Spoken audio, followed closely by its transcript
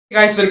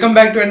Hey guys, welcome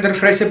back to another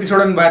fresh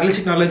episode on wireless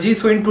technology.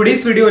 So in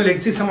today's video,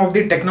 let's see some of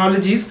the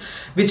technologies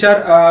which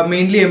are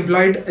mainly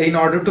employed in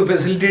order to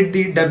facilitate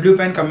the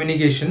WPAN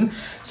communication.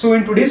 So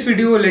in today's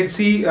video, let's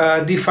see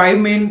the 5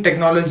 main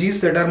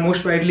technologies that are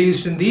most widely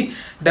used in the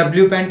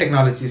WPAN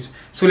technologies.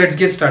 So let's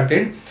get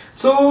started.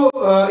 So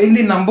in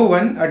the number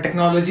one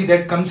technology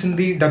that comes in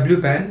the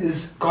WPAN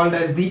is called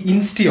as the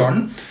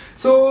Insteon.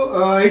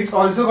 So it's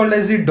also called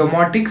as the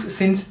domotics,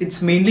 since it's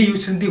mainly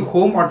used in the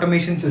home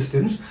automation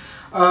systems.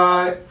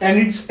 And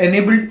it's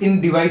enabled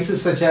in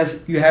devices such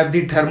as you have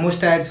the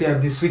thermostats, you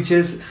have the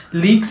switches,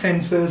 leak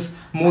sensors,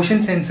 motion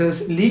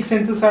sensors. Leak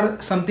sensors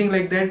are something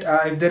like that.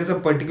 If there is a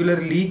particular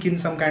leak in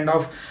some kind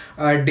of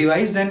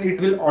device, then it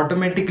will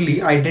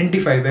automatically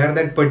identify where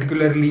that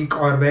particular leak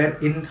or where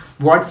in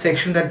what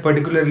section that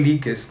particular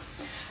leak is.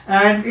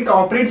 And it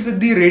operates with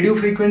the radio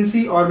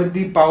frequency or with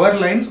the power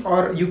lines,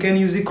 or you can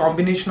use the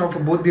combination of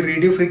both the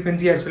radio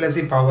frequency as well as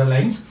the power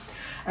lines.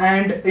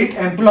 And it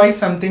employs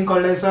something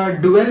called as a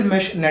dual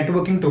mesh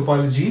networking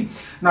topology.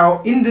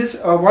 Now in this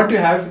what you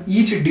have,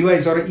 each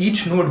device or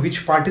each node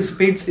which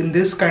participates in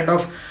this kind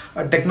of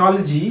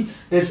technology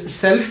is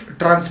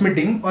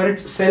self-transmitting or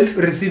it's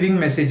self-receiving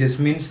messages.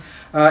 Means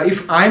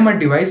if I'm a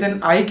device,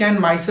 and I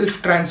can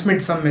myself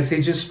transmit some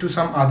messages to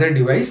some other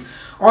device,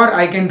 or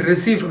I can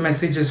receive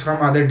messages from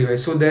other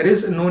device. So there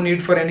is no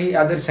need for any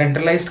other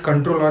centralized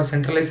control or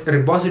centralized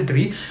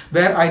repository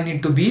where I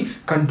need to be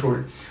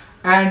controlled.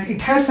 And it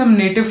has some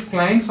native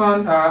clients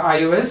on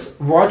iOS,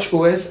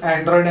 watchOS,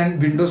 Android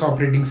and Windows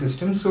operating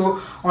systems.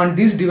 So on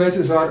these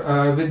devices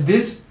or with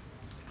these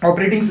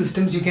operating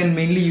systems, you can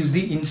mainly use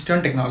the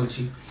Insteon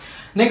technology.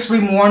 Next we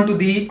move on to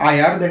the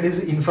IR, that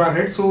is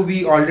infrared. So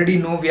we already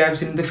know, we have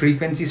seen the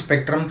frequency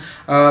spectrum,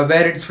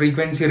 where its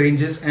frequency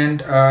ranges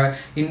and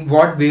in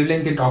what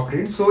wavelength it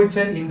operates. So it's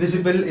an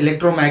invisible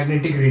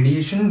electromagnetic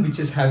radiation which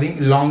is having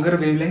longer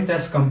wavelength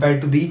as compared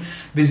to the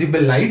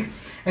visible light.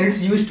 And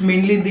it's used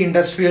mainly in the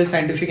industrial,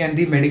 scientific and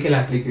the medical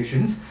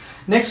applications.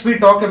 Next we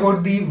talk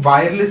about the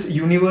wireless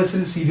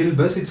universal serial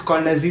bus. It's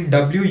called as the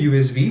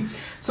WUSB.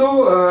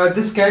 So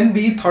this can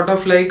be thought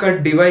of like a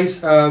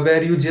device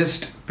where you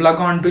just plug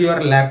onto your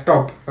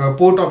laptop,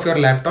 port of your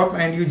laptop,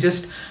 and you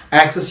just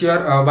access your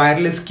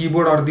wireless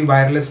keyboard or the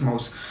wireless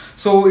mouse.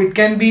 So it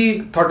can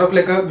be thought of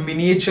like a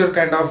miniature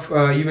kind of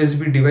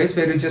USB device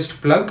where you just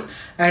plug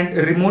and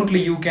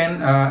remotely you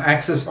can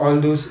access all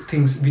those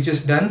things, which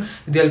is done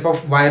with the help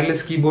of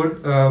wireless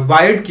keyboard,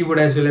 wired keyboard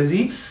as well as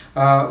the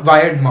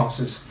wired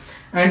mouses.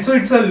 And so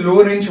it's a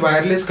low range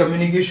wireless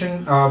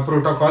communication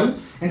protocol,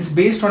 and it's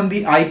based on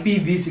the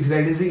IPv6,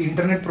 that is the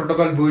Internet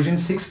Protocol version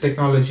 6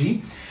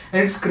 technology,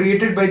 and it's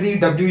created by the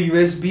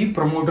WUSB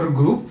promoter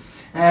group.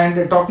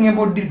 And talking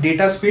about the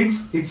data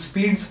speeds, its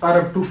speeds are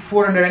up to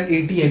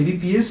 480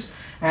 Mbps,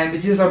 and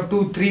which is up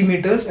to 3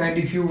 meters. And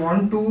if you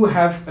want to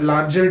have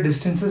larger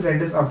distances,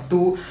 that is up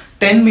to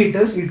 10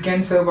 meters, it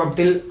can serve up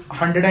till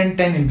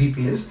 110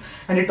 Mbps,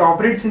 and it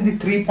operates in the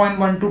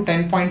 3.1 to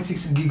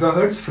 10.6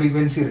 gigahertz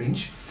frequency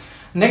range.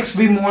 Next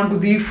we move on to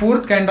the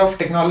fourth kind of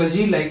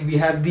technology, like we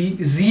have the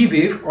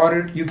ZWave,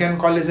 or you can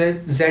call it a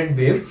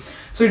ZWave.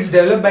 So it's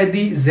developed by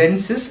the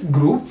Zensys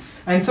group,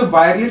 and it's a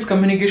wireless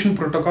communication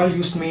protocol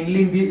used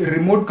mainly in the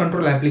remote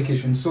control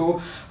application.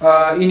 So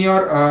in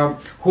your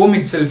home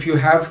itself, you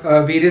have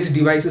various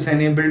devices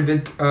enabled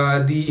with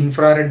the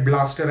infrared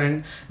blaster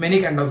and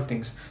many kind of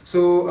things.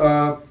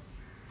 So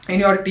in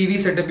your TV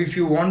setup, if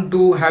you want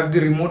to have the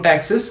remote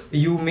access,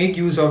 you make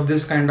use of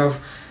this kind of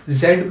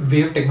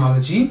ZWave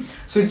technology.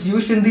 So it's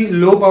used in the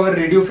low power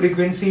radio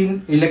frequency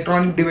in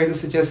electronic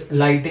devices such as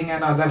lighting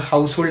and other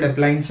household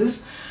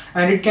appliances,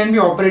 and it can be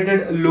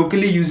operated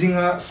locally using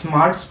a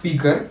smart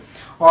speaker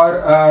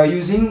or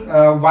using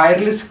a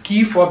wireless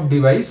key fob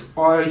device,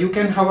 or you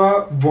can have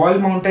a wall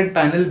mounted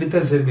panel with a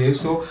ZWave.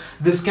 So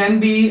this can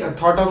be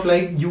thought of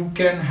like you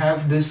can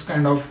have this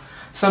kind of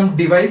some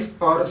device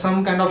or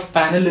some kind of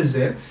panel is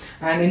there,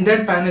 and in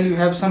that panel you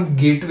have some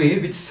gateway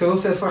which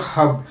serves as a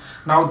hub.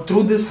 Now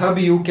through this hub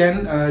you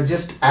can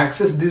just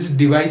access these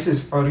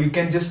devices, or you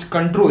can just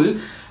control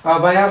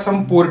via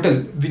some portal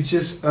which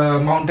is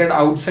mounted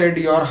outside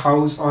your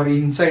house or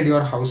inside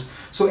your house.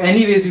 So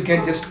anyways you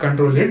can just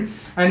control it,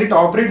 and it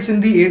operates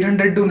in the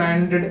 800 to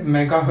 900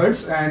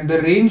 megahertz, and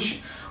the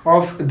range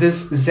of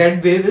this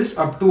ZWave is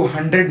up to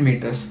 100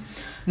 meters.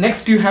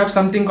 Next you have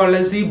something called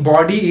as the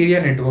body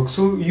area network.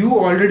 So you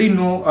already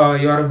know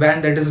your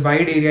WAN, that is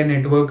wide area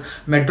network,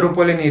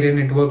 metropolitan area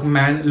network,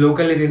 MAN,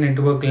 local area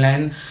network,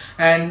 LAN,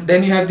 and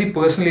then you have the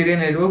personal area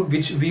network,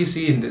 which we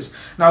see in this.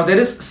 Now there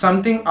is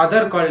something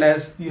other called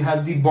as, you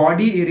have the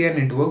body area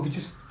network, which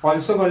is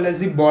also called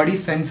as the body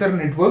sensor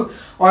network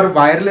or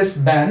wireless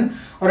BAN,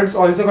 or it's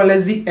also called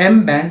as the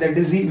M-BAN, that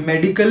is the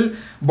medical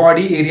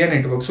body area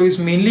network. So it's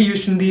mainly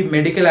used in the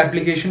medical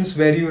applications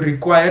where you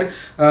require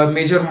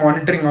major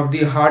monitoring of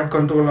the heart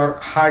control or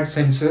heart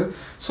sensor.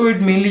 So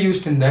it mainly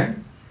used in that.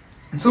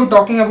 So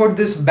talking about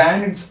this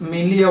band, it's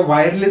mainly a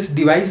wireless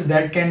device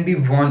that can be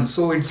worn.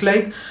 So it's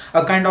like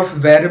a kind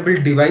of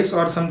wearable device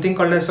or something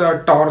called as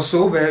a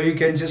torso, where you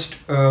can just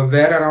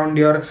wear around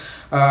your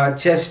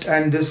chest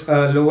and this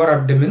lower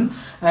abdomen,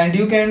 and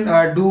you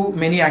can do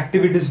many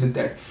activities with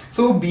that.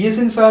 So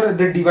BSNs are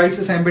the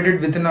devices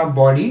embedded within our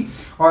body,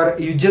 or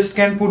you just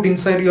can put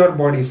inside your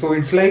body. So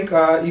it's like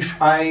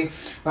if I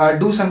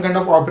do some kind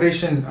of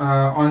operation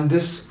on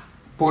this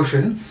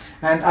portion,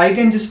 and I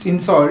can just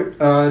insert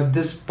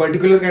this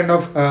particular kind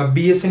of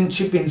BSN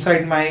chip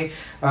inside my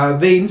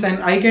veins,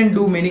 and I can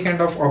do many kind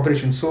of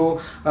operations.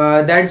 So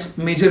that's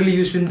majorly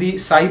used in the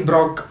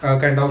cyborg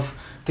kind of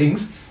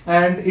things,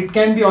 and it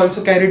can be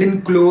also carried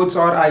in clothes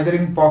or either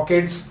in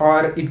pockets,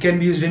 or it can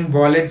be used in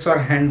wallets or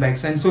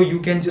handbags, and so you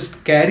can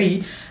just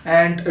carry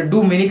and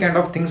do many kind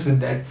of things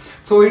with that.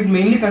 So it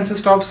mainly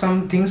consists of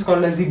some things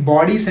called as the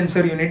body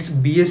sensor units,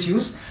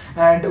 BSUs,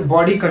 and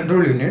body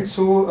control units.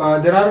 So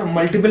there are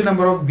multiple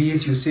number of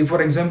BSUs. Say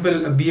for example,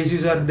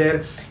 BSUs are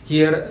there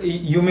here,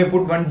 you may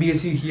put one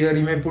BSU here,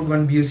 you may put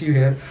one BSU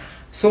here.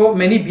 So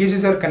many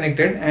BSUs are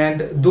connected,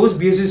 and those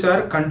BSUs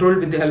are controlled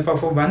with the help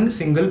of a one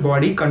single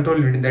body control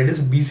unit, that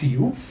is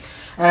BCU.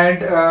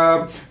 And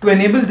to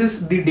enable this,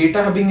 the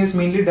data hubbing is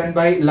mainly done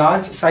by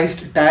large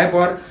sized tab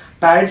or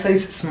pad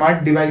size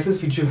smart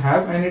devices which you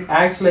have, and it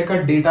acts like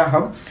a data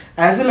hub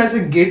as well as a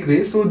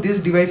gateway. So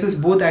these devices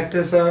both act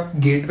as a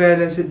gateway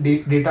as a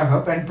data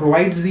hub, and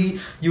provides the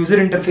user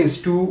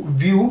interface to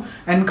view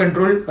and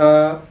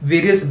control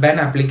various BAN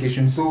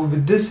applications. So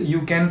with this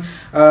you can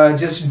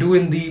just do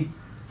in the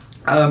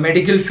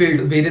medical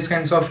field various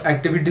kinds of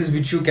activities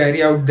which you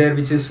carry out there,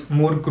 which is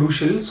more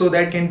crucial. So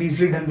that can be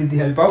easily done with the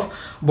help of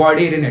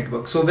body area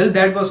network. So well,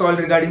 that was all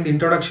regarding the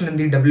introduction in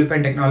the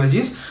WPAN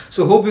technologies.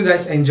 So hope you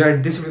guys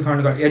enjoyed this. If you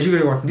found got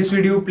educated about this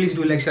video, please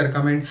do like, share,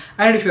 comment,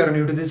 and if you are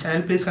new to this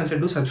channel, please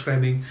consider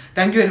subscribing.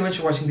 Thank you very much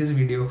for watching this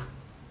video.